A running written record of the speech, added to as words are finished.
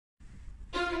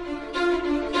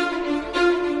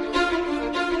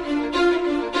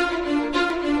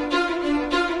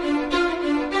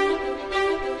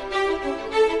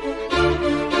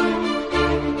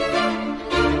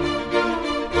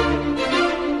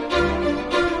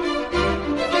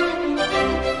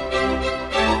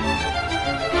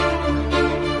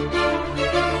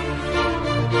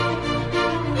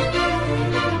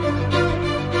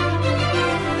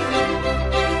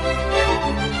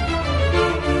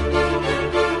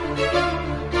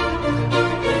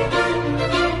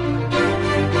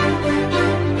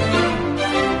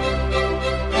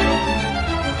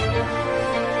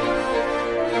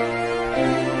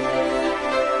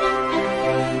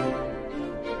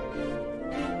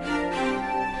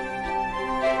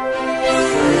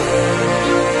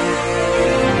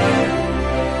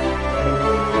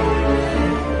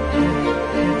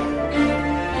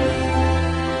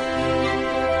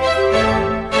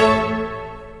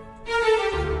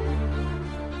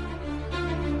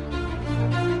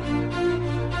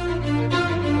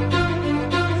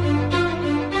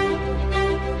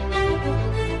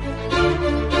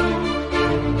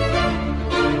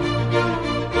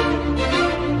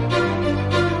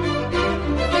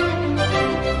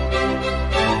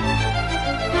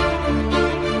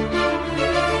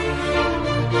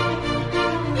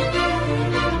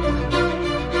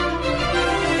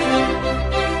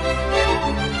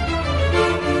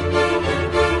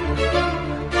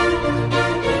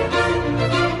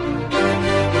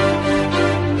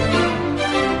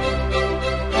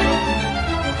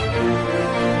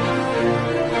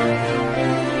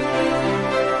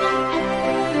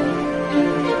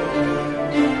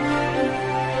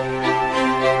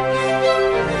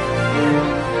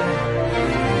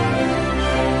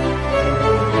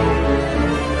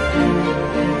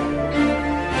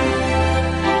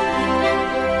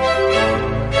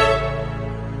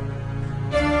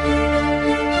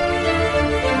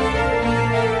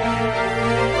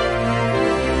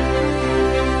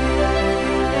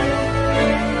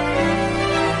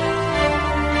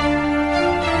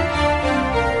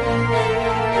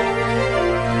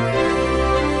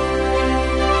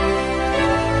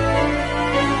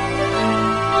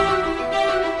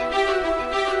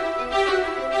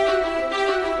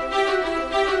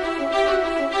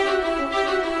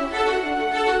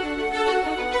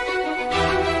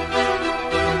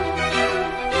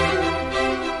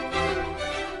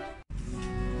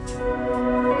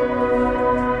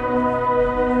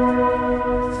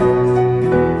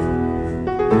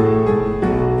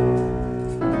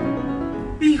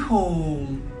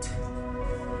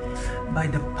By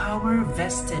the power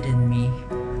vested in me,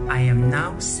 I am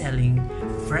now selling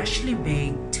freshly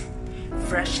baked,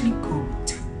 freshly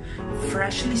cooked,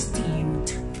 freshly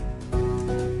steamed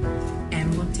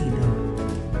embutido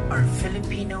or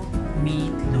Filipino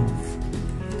meatloaf.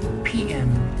 PM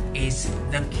is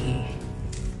the key.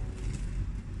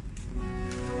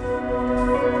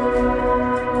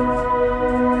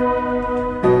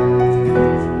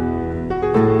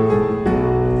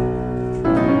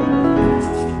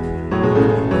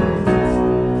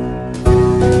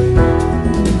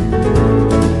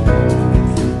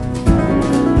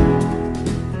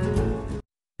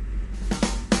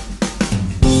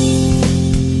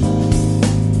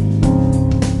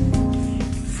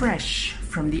 Fresh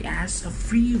from the ass of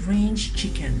free-range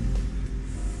chicken,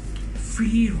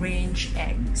 free-range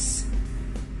eggs,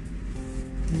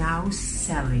 now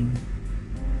selling.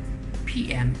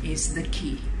 PM is the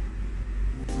key.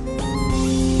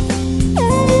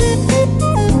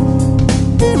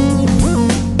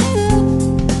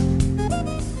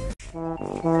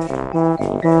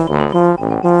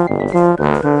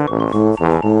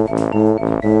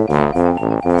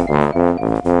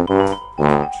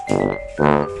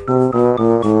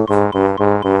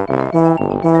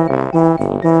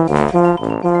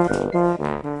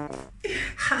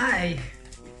 Hi!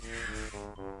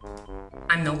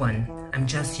 I'm no one. I'm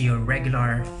just your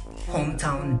regular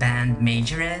hometown band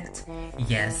majorette.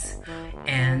 Yes,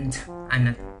 and I'm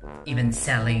not even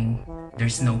selling.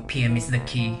 There's no PM is the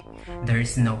key.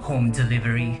 There's no home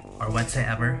delivery or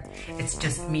whatsoever. It's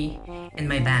just me and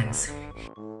my bangs.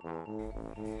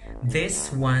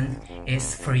 This one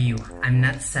is for you. I'm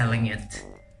not selling it.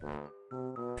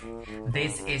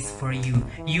 This is for you.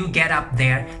 You get up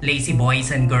there, lazy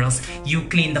boys and girls. You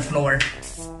clean the floor,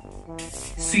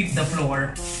 sweep the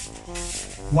floor,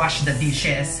 wash the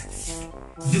dishes,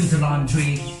 do the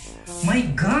laundry. My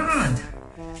God!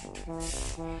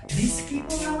 These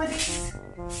people nowadays.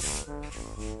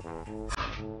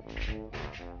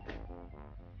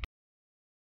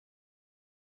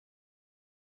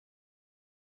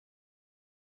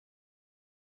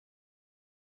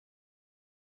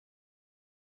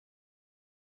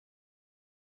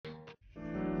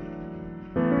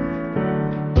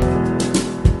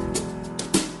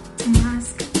 To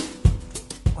mask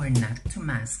or not to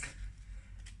mask.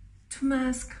 To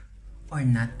mask or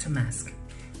not to mask.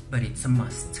 But it's a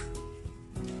must.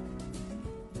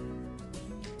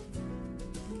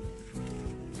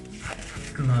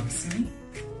 Gloves me,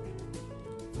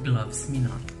 gloves me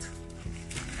not.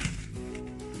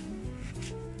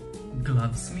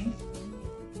 Gloves me,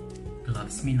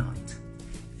 gloves me not.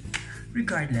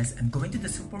 Regardless, I'm going to the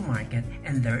supermarket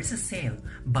and there is a sale.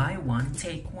 Buy one,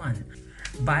 take one.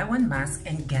 Buy one mask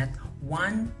and get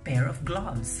one pair of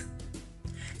gloves.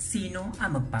 Sino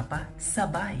ang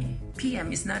magpapasabay?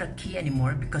 PM is not a key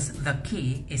anymore because the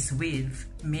key is with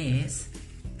Miss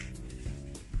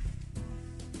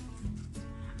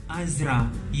Azra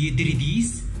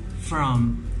Yudridis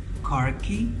from car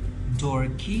key, door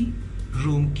key,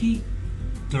 room key,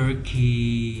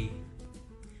 Turkey.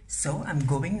 So I'm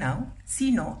going now.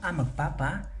 Sino ang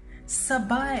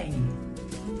magpapasabay?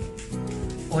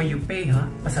 O you pay ha?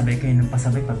 Pasabay kayo ng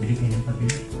pasabay, pabili kayo ng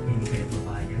pabili. Hindi kayo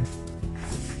mabayad.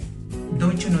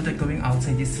 Don't you know that going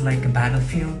outside is like a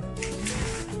battlefield?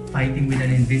 Fighting with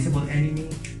an invisible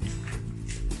enemy?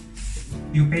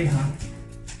 You pay ha?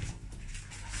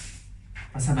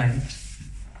 Pasabay.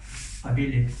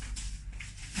 Pabili.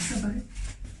 Pasabay.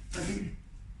 Pabili.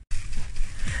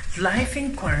 Life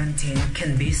in quarantine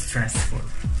can be stressful.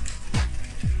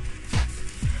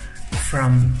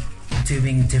 From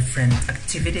doing different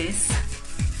activities,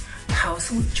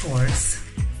 household chores,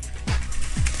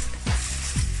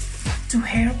 to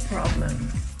hair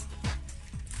problem.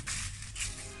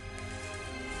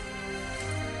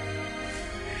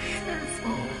 Hair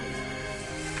fall.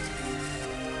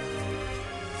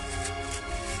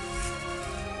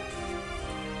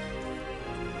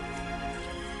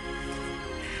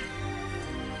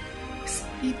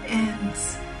 Split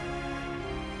ends.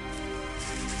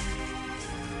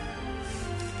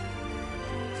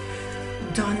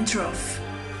 Dandruff.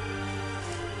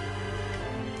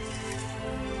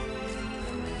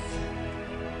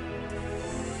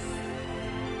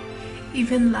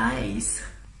 Even lies.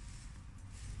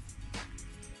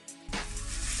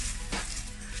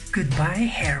 Goodbye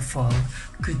hair fall,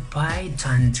 goodbye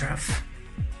dandruff.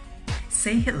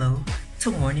 Say hello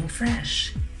to Morning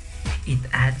Fresh. It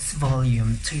adds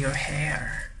volume to your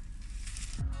hair.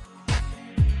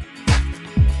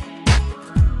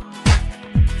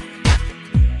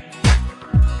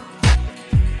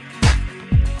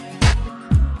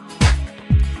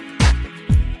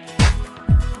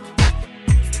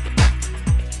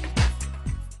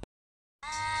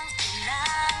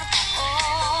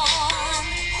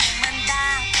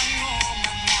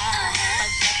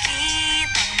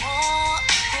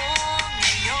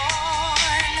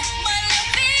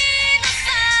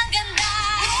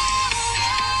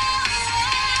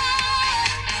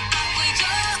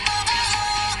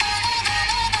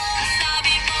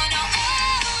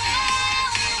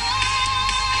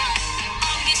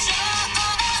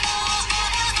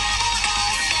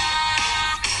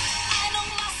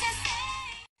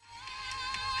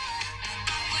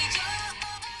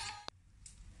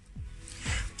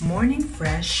 Morning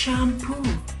Fresh shampoo.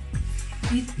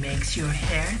 It makes your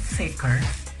hair thicker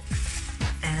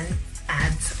and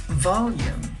adds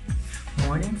volume.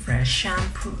 Morning Fresh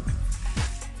shampoo.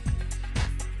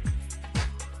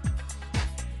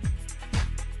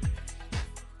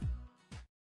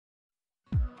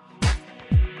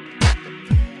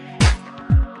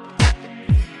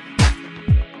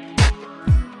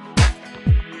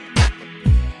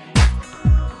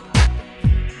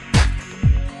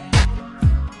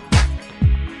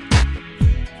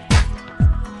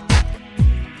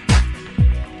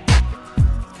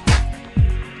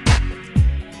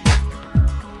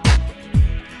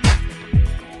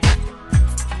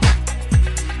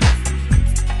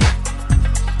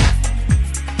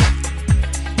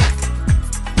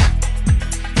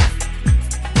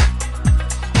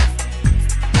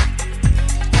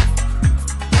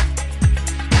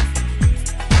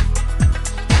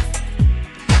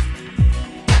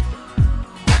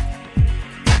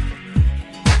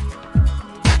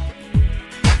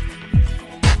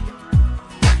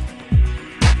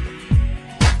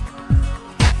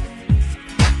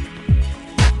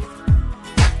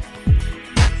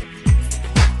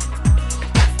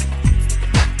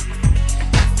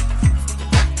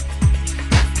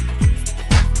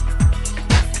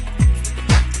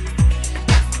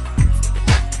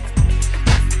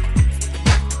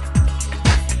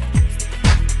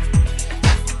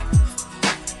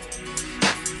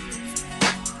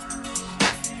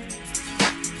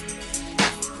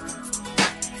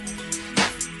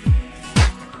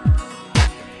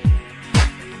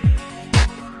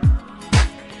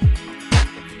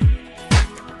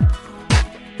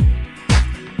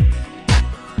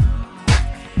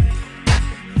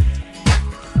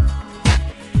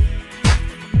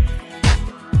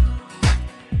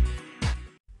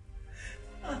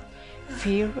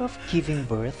 Fear of giving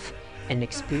birth and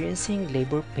experiencing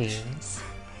labor pains,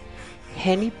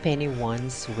 Henny Penny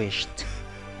once wished,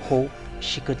 hoped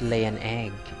she could lay an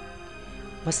egg.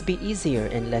 Must be easier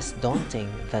and less daunting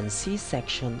than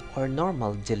C-section or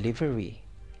normal delivery.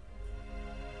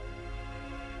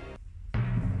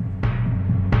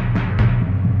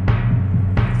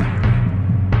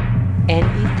 And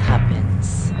it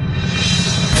happens.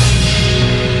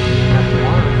 Not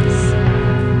once,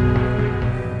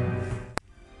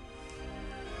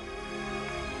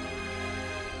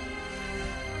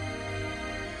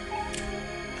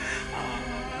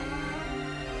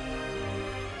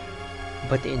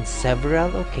 but in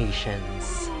several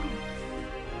occasions.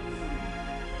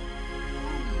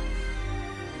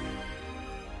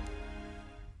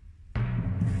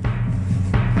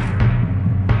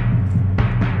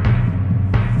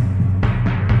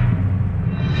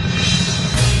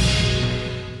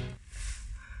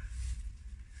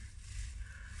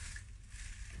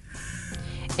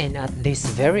 And at this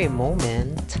very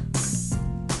moment,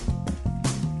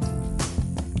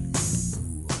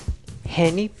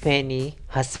 Henny Penny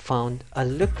has found a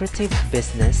lucrative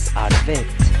business out of it,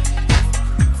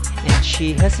 and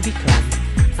she has become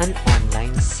an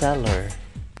online seller.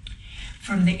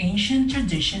 From the ancient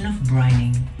tradition of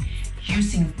brining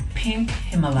using pink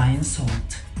Himalayan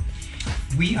salt,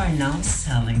 we are now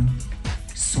selling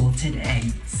salted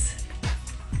eggs.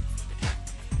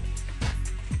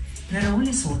 Not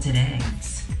only salted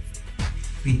eggs,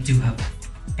 we do have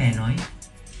Penoy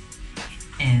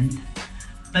and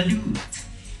Balut.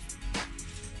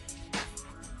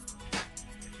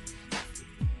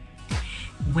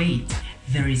 Wait,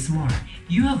 there is more.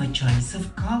 You have a choice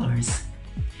of colors,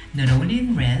 not only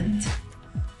in red,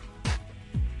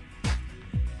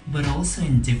 but also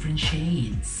in different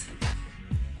shades.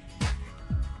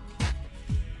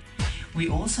 We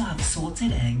also have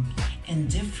salted egg in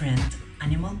different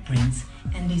animal prints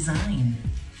and design.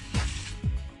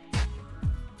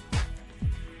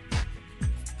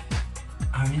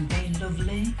 Aren't they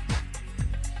lovely?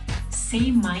 Say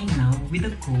mine now with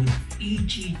the code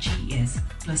EGGS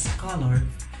plus color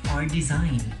or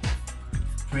design.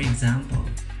 For example,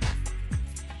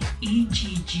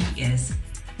 EGGS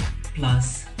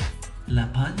plus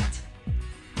leopard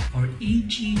or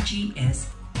EGGS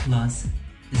plus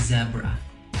zebra.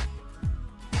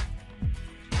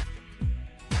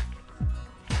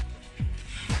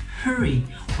 Hurry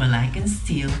while I can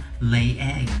still lay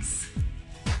eggs.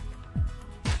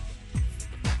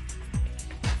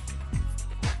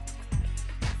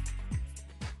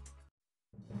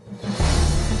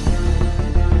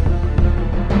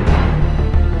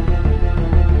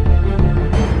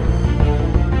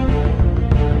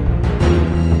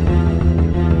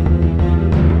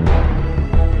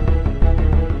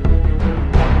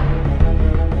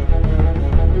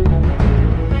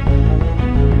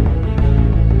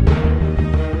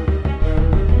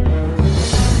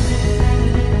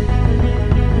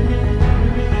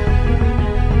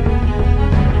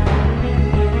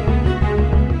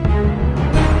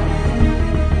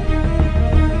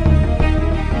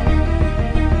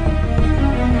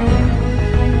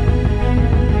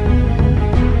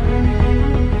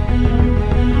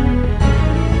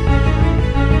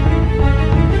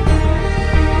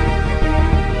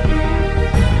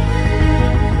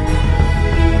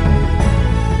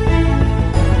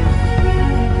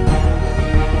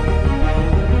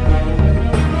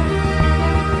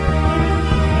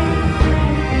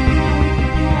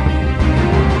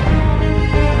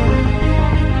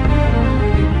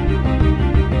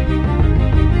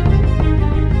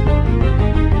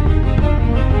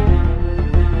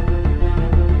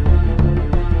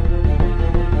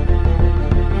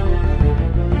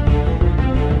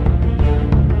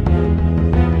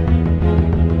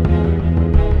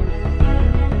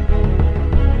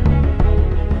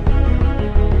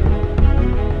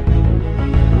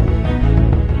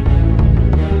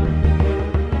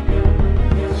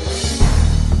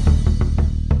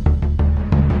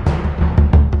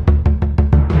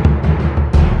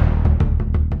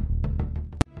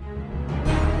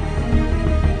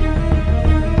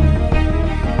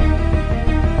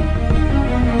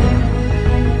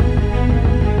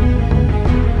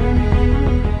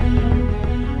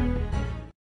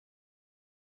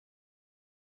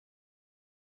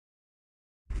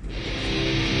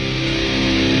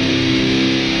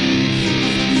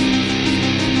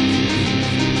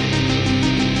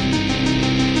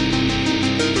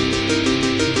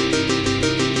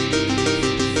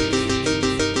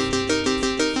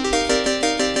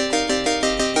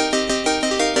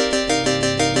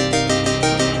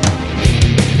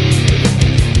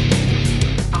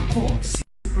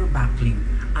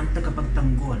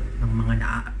 tanggol ng mga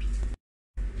naaapi.